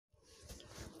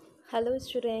Hello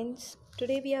students.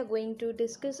 Today we are going to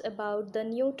discuss about the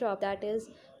new topic that is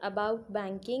about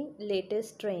banking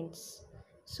latest trends.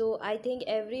 So I think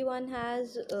everyone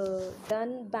has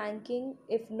done banking.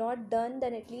 If not done,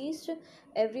 then at least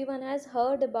everyone has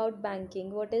heard about banking.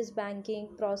 What is banking?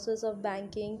 Process of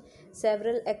banking.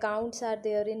 Several accounts are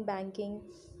there in banking.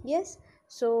 Yes.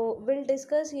 So we'll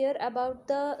discuss here about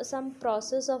the some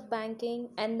process of banking,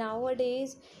 and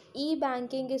nowadays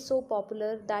e-banking is so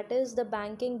popular, that is the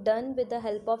banking done with the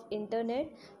help of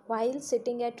internet while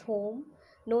sitting at home,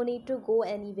 no need to go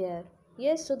anywhere.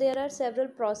 Yes, so there are several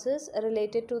processes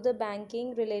related to the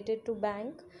banking, related to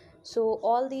bank. So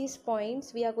all these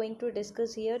points we are going to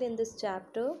discuss here in this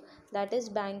chapter, that is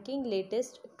banking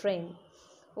latest trend.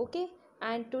 Okay,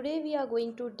 and today we are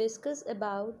going to discuss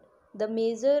about the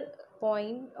major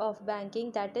point of banking,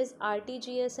 that is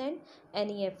rtgs and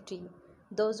neft.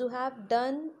 Those who have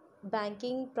done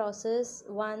banking process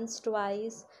once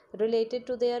twice related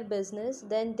to their business,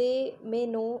 then they may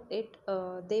know it,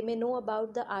 they may know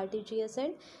about the rtgs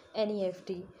and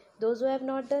neft. Those who have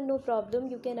not done, no problem,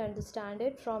 you can understand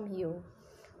it from here.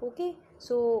 Okay,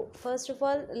 so first of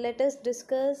all, let us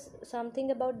discuss something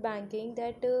about banking,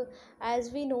 that as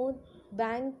we know,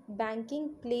 banking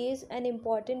plays an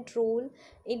important role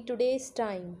in today's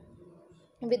time.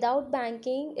 Without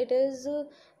banking, it is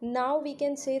now we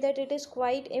can say that it is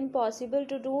quite impossible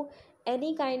to do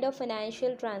any kind of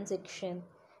financial transaction.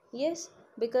 Yes,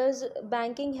 because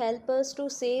banking help us to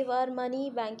save our money,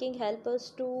 banking help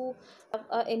us to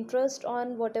have interest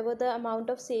on whatever the amount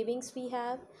of savings we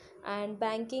have, and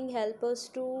banking help us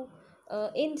to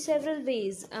in several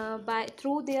ways, by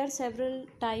through their several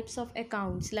types of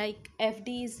accounts, like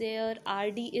fd is there,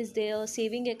 rd is there,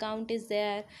 saving account is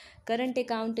there, current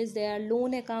account is there,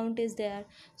 loan account is there.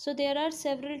 So there are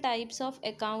several types of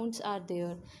accounts are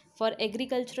there. For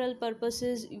agricultural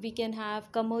purposes we can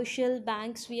have, commercial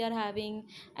banks we are having,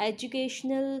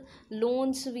 educational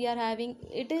loans we are having.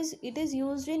 It is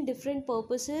used in different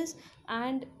purposes,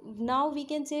 and now we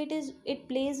can say it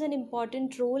plays an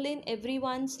important role in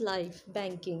everyone's life,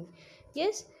 banking.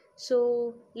 Yes,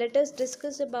 so let us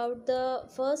discuss about the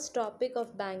first topic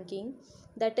of banking,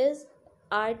 that is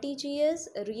rtgs,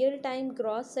 real time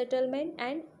gross settlement,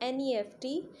 and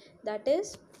neft, that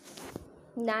is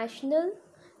national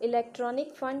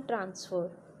electronic fund transfer.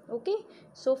 Okay,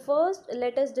 so first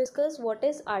let us discuss what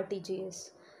is rtgs.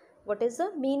 What is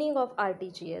the meaning of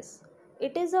rtgs?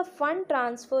 It is a fund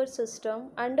transfer system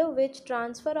under which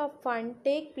transfer of fund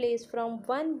take place from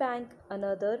one bank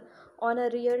another on a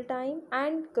real time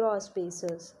and gross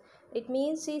basis. It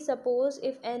means, see, suppose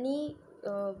if any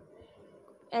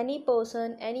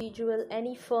person, any individual,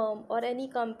 any firm or any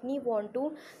company want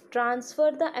to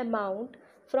transfer the amount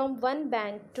from one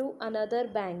bank to another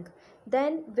bank,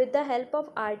 then with the help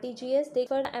of rtgs they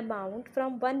transfer the amount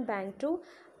from one bank to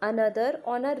another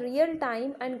on a real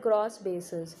time and gross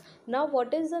basis. Now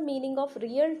what is the meaning of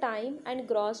real time and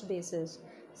gross basis?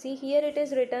 See, here it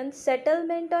is written,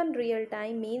 settlement on real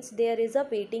time means there is a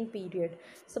waiting period.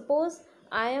 Suppose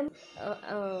I am uh,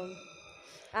 uh,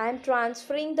 I am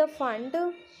transferring the fund.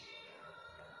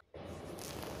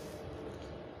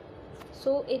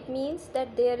 So it means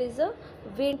that there is a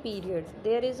waiting period.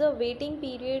 There is a waiting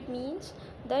period means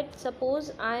that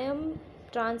suppose I am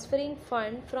transferring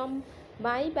fund from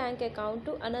my bank account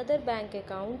to another bank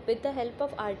account with the help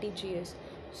of rtgs.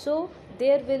 So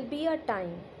there will be a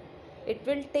time, it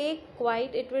will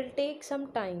take some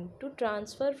time to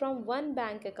transfer from one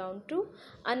bank account to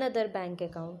another bank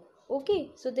account.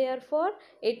 Okay, so therefore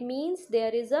it means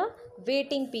there is a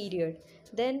waiting period.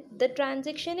 Then the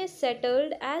transaction is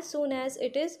settled as soon as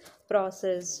it is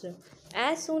processed.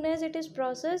 As soon as it is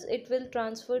processed, it will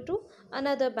transfer to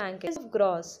another bank.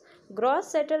 Gross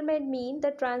settlement mean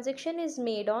the transaction is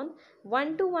made on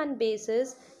one to one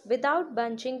basis without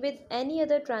bunching with any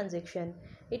other transaction.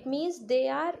 It means they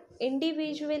are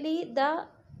individually, the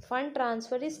fund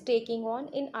transfer is taking on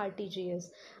in R T G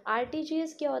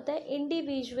S क्या होता है,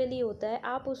 individually होता है।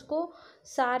 आप उसको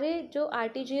सारे जो are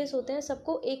होते हैं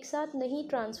सबको एक साथ नहीं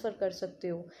ट्रांसफ़र कर सकते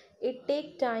हो, इट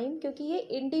टेक टाइम, क्योंकि ये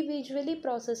इंडिविजुअली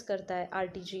प्रोसेस करता है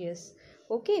are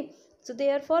okay. So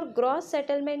there for gross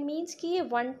settlement means कि ये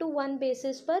वन टू वन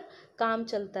बेसिस पर काम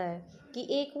चलता है, कि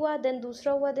एक हुआ देन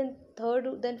दूसरा हुआ then third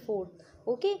then fourth.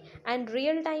 Okay, and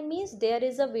real time means there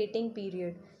is a waiting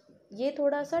period. ये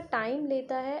थोड़ा सा टाइम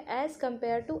लेता है as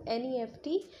compare to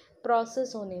NEFT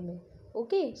process होने में।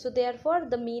 Okay, so therefore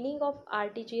the meaning of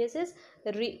RTGS is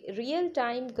real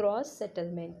time gross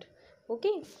settlement.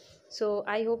 Okay, so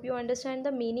I hope you understand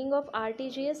the meaning of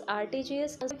RTGS.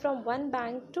 RTGS comes from one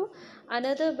bank to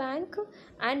another bank,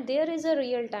 and there is a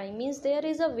real time, means there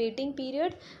is a waiting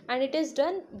period, and it is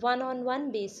done one on one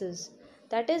basis.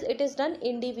 That is, it is done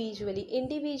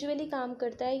individually काम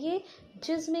करता है ये,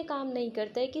 जिसमें काम नहीं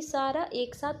करता है कि सारा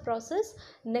एक साथ प्रोसेस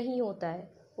नहीं होता है.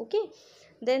 Okay,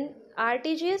 then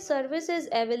RTGS service is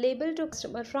available to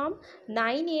customer from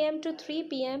 9 a.m. to 3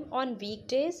 p.m. on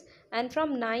weekdays and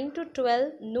from 9 to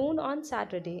 12 noon on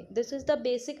Saturday. This is the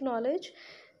basic knowledge.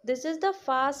 This is the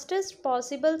fastest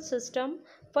possible system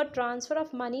for transfer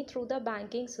of money through the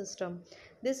banking system.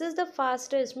 This is the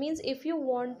fastest, means if you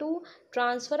want to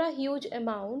transfer a huge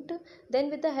amount, then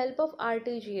with the help of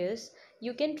RTGS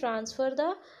you can transfer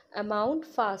the amount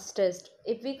fastest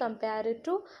if we compare it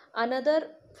to another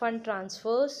fund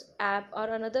transfers app or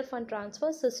another fund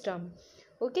transfer system.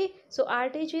 Okay, so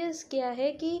RTGS क्या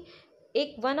है कि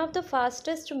एक one of the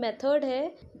fastest method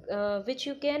है which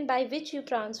you can, by which you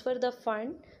transfer the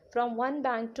fund from one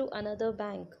bank to another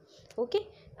bank. Okay,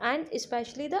 and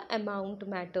especially the amount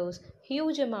matters,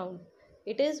 huge amount.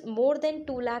 It is more than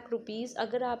 2 lakh rupees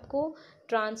अगर आपको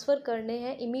transfer करने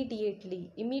हैं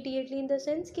immediately in the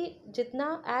sense कि जितना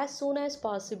as soon as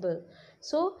possible.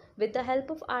 So with the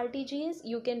help of RTGS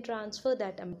you can transfer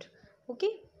that amount.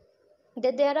 Okay,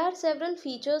 that there are several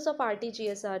features of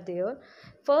RTGS are there.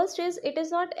 First is, it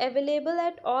is not available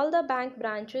at all the bank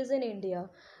branches in India.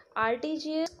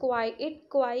 RTGS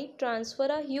quite transfer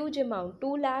a huge amount,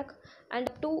 2 lakh and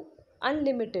up to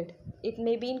unlimited. It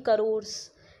may be in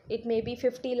crores, it may be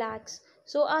 50 lakhs,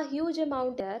 so a huge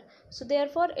amount there. So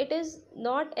therefore it is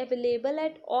not available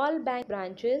at all bank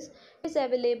branches. It is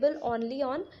available only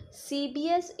on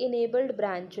CBS enabled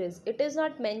branches. It is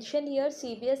not mentioned here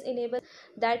CBS enabled,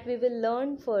 that we will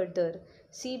learn further.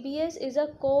 CBS is a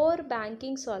core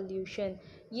banking solution.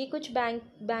 ये कुछ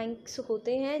banks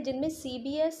होते हैं जिनमें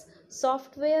CBS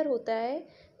software होता है,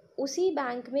 उसी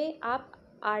bank में आप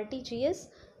RTGS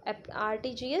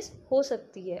हो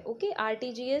सकती है. ओके,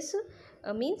 RTGS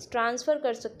मीन्स ट्रांसफ़र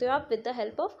कर सकते हो आप with the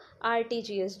help of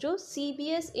RTGS, जो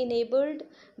CBS इनेबल्ड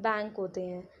बैंक होते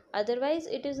हैं. Otherwise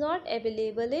it is not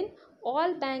available in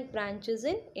all bank branches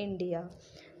in India.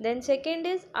 Then second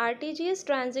is, RTGS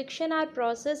transaction are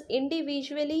processed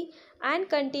individually and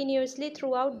continuously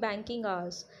throughout banking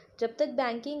hours. जब तक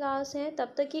banking hours हैं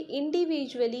तब तक ये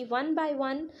individually one by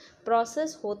one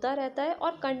process होता रहता है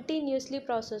और कंटिन्यूसली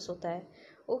प्रोसेस होता है.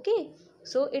 Okay,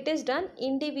 so it is done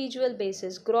individual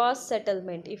basis, gross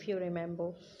settlement if you remember.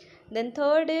 Then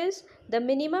third is, the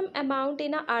minimum amount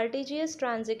in a RTGS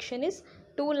transaction is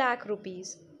 2 lakh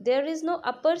rupees. There is no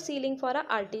upper ceiling for a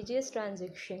RTGS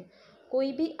transaction.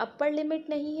 कोई भी upper limit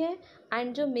नहीं है,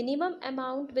 and जो minimum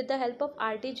amount with the help of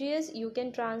RTGS you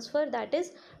can transfer that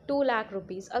is 2 lakh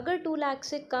rupees. अगर 2 लाख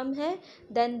से कम है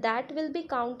then that will be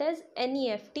count as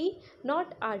NEFT,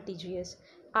 not RTGS.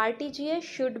 RTGS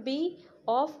should be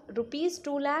of rupees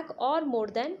 2 lakh or more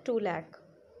than 2 lakh.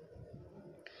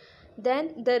 Then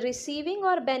the receiving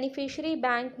or beneficiary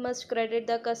bank must credit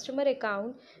the customer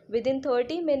account within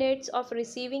 30 minutes of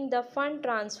receiving the fund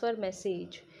transfer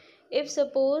message. If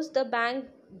suppose the bank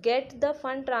get the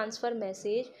fund transfer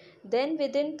message, then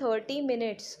within 30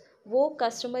 minutes वो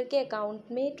customer के account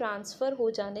में transfer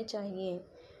हो जाने चाहिए.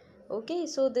 Okay,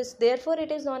 so this therefore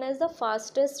it is known as the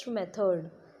fastest method.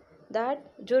 That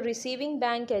जो receiving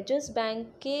bank है,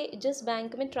 जिस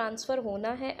bank में ट्रांसफ़र होना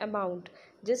है अमाउंट,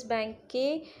 जिस बैंक के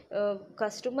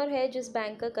कस्टमर है, जिस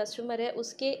बैंक का कस्टमर है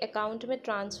उसके अकाउंट में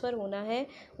ट्रांसफ़र होना है,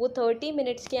 वो 30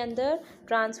 मिनट्स के अंदर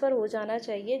ट्रांसफ़र हो जाना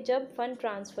चाहिए जब फंड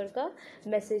ट्रांसफ़र का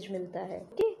मैसेज मिलता है.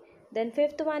 Okay, then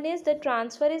fifth one is, the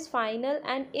transfer is final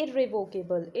and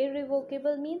irrevocable.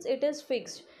 Irrevocable means it is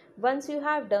fixed. Once you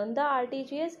have done the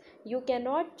RTGS you can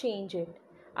not change it.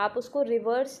 आप उसको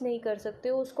reverse नहीं कर सकते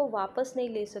हो, उसको वापस नहीं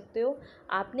ले सकते हो.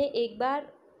 आपने एक बार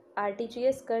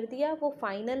RTGS कर दिया, वो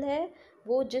फाइनल है,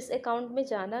 वो जिस अकाउंट में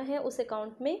जाना है उस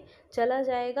अकाउंट में चला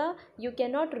जाएगा. You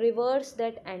can not reverse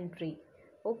that entry.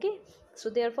 Okay, so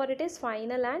therefore it is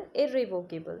final and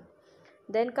irrevocable.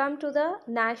 Then come to the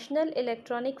national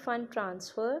electronic fund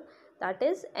transfer, that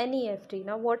is NEFT.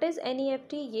 Now what is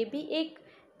NEFT? ये भी एक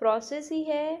प्रोसेस ही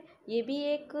है, ये भी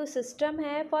एक सिस्टम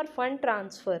है for fund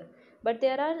transfer. But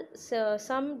there are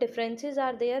some differences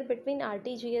are there between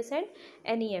RTGS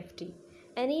and NEFT.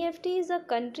 NEFT is a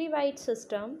country-wide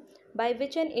system by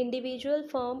which an individual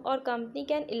firm or company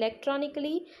can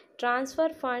electronically transfer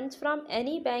funds from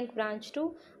any bank branch to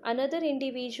another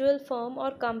individual firm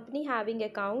or company having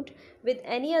account with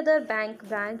any other bank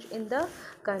branch in the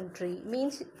country.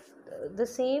 Means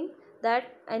the same,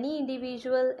 that any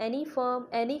individual, any firm,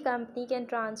 any company can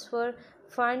transfer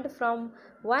fund from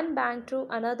one bank to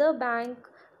another bank,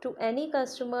 to any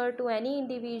customer, to any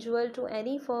individual, to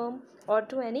any firm, or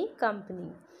to any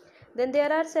company. Then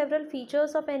there are several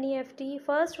features of NEFT.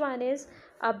 First one is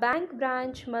a bank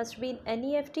branch must be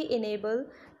NEFT enabled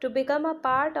to become a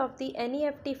part of the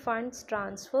NEFT funds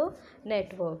transfer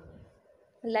network.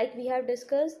 Like we have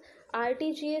discussed,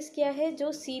 RTGS क्या है,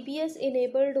 जो CBS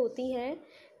enabled होती हैं,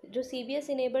 जो CBS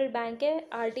enabled bank है,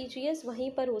 RTGS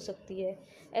वहीं पर हो सकती है।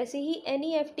 ऐसे ही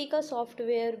NEFT का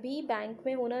सॉफ्टवेयर भी बैंक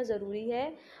में होना ज़रूरी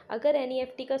है। अगर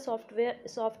NEFT का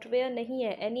सॉफ्टवेयर नहीं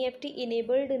है, NEFT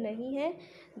enabled नहीं है,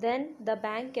 then the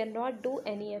bank cannot do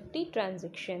NEFT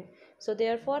transaction. So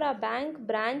therefore a bank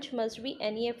branch must be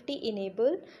NEFT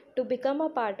enabled to become a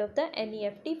part of the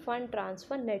NEFT fund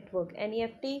transfer network.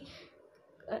 NEFT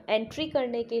entry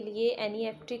करने के लिए,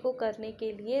 NEFT को करने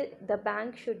के लिए, the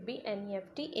bank should be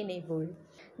NEFT enabled.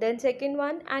 Then second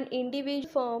one, an individual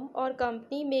firm or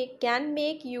company can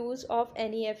make use of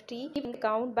NEFT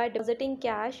account by depositing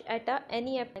cash at a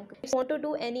NEFT bank. If you want to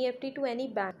do NEFT to any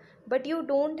bank but you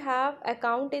don't have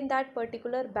account in that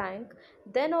particular bank,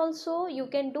 then also you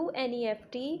can do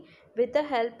NEFT with the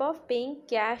help of paying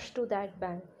cash to that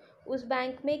bank. उस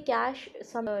bank में cash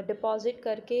deposit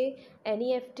करके,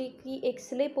 NEFT की एक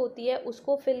slip होती है,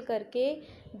 उसको fill करके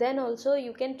then also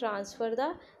you can transfer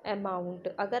the amount.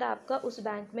 अगर आपका उस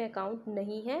बैंक में अकाउंट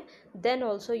नहीं है then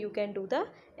also you can do the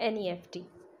NEFT.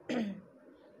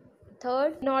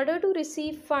 Third, in order to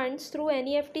receive funds through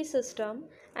NEFT system,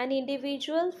 an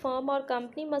individual, firm or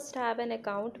company must have an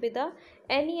account with a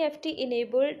NEFT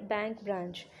enabled bank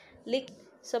branch.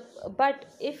 But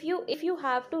if you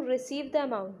have to receive the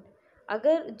amount,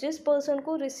 अगर जिस person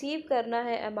को receive करना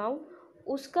है amount,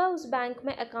 उसका उस bank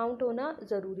में account होना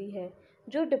ज़रूरी है.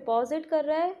 जो डिपॉजिट कर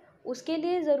रहा है उसके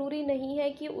लिए ज़रूरी नहीं है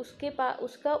कि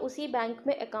उसका उसी बैंक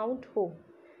में अकाउंट हो,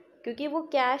 क्योंकि वो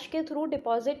कैश के थ्रू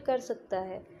डिपॉजिट कर सकता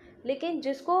है. लेकिन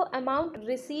जिसको अमाउंट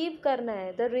रिसीव करना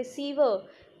है, the receiver,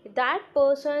 that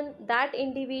person, that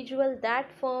individual, that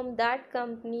firm, that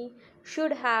company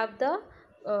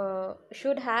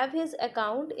should have his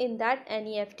account in that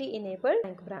NEFT enabled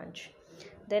bank branch.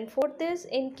 Then fourth is,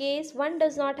 in case one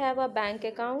does not have a bank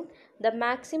account, the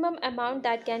maximum amount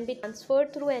that can be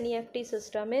transferred through NEFT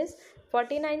system is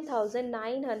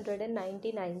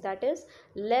 49,999, that is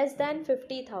less than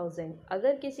 50,000.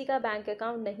 अगर किसी का bank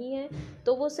account नहीं है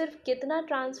तो वो सिर्फ कितना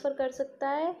transfer कर सकता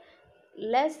है?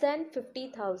 less than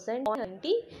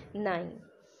 50,099.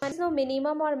 There is no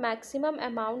minimum or maximum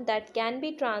amount that can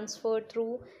be transferred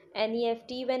through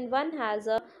NEFT when one has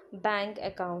a bank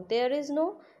account. There is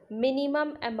no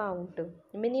minimum amount.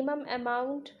 Minimum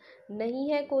amount नहीं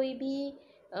है कोई भी.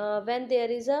 When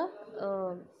there is a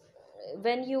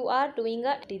when you are doing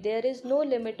a, there is no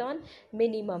limit on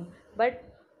minimum. But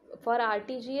for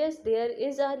RTGS there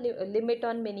is a limit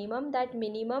on minimum. That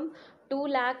minimum 2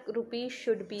 lakh rupees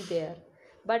should be there.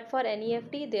 But for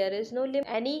NEFT there is no limit,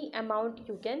 any amount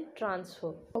you can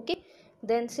transfer. Okay.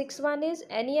 Then sixth one is,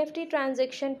 NEFT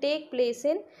transaction take place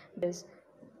in this.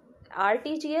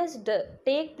 RTGS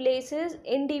take places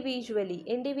individually.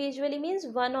 Individually means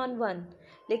one on one.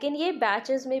 लेकिन ये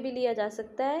batches में भी लिया जा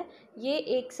सकता है. ये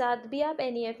एक साथ भी आप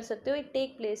NEFT कर सकते हो. It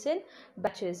take place in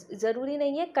batches. ज़रूरी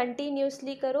नहीं है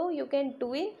कंटिन्यूसली करो. You can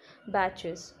do in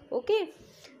batches. Okay.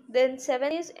 Then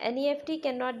 7 is, NEFT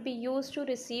cannot be used to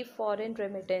receive foreign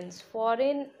remittance.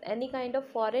 Any kind of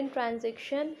foreign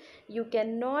transaction you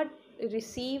cannot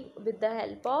receive with the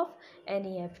help of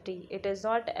NEFT. It is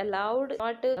not allowed,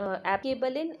 not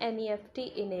applicable in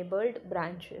NEFT enabled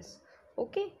branches.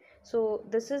 Okay. So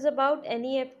this is about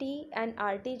NEFT and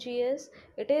RTGS.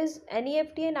 It is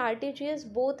NEFT and RTGS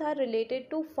both are related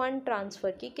to fund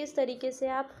transfer, कि किस तरीके से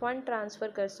आप fund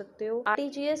transfer कर सकते हो.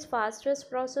 RTGS fastest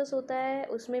process होता है,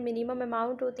 उसमें मिनिमम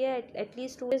अमाउंट होती है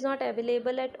at least to. Is not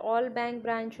available at all bank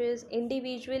branches.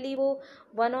 Individually वो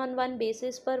वन ऑन वन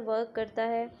बेसिस पर वर्क करता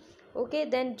है. ओके.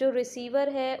 देन जो रिसीवर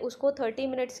है उसको 30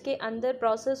 मिनट्स के अंदर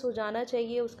प्रोसेस हो जाना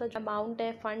चाहिए उसका जो अमाउंट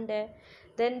है, फंड है.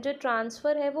 देन जो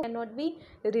ट्रांसफ़र है वो can not be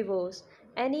reverse.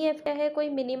 NEFT है, कोई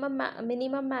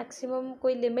मिनिमम मैक्सिमम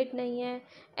कोई लिमिट नहीं है.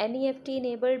 NEFT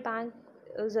इनेबल्ड बैंक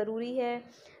ज़रूरी है.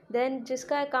 देन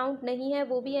जिसका अकाउंट नहीं है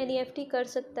वो भी NEFT कर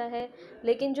सकता है,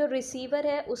 लेकिन जो रिसीवर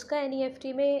है उसका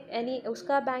NEFT में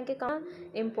उसका बैंक अकाउंट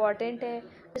इम्पॉर्टेंट है.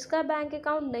 जिसका बैंक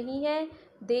अकाउंट नहीं है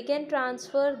they can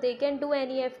do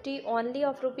NEFT only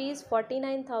of rupees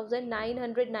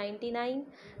 49,999,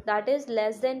 that is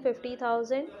less than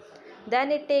 50,000.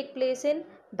 Then it take place in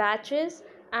batches.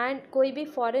 And कोई भी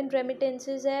foreign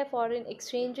remittances है, foreign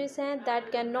exchanges हैं,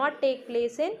 that cannot take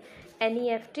place in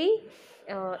NEFT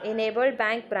enabled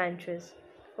bank branches.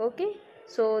 Okay.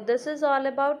 So this is all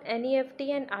about NEFT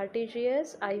and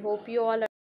RTGS. I hope you all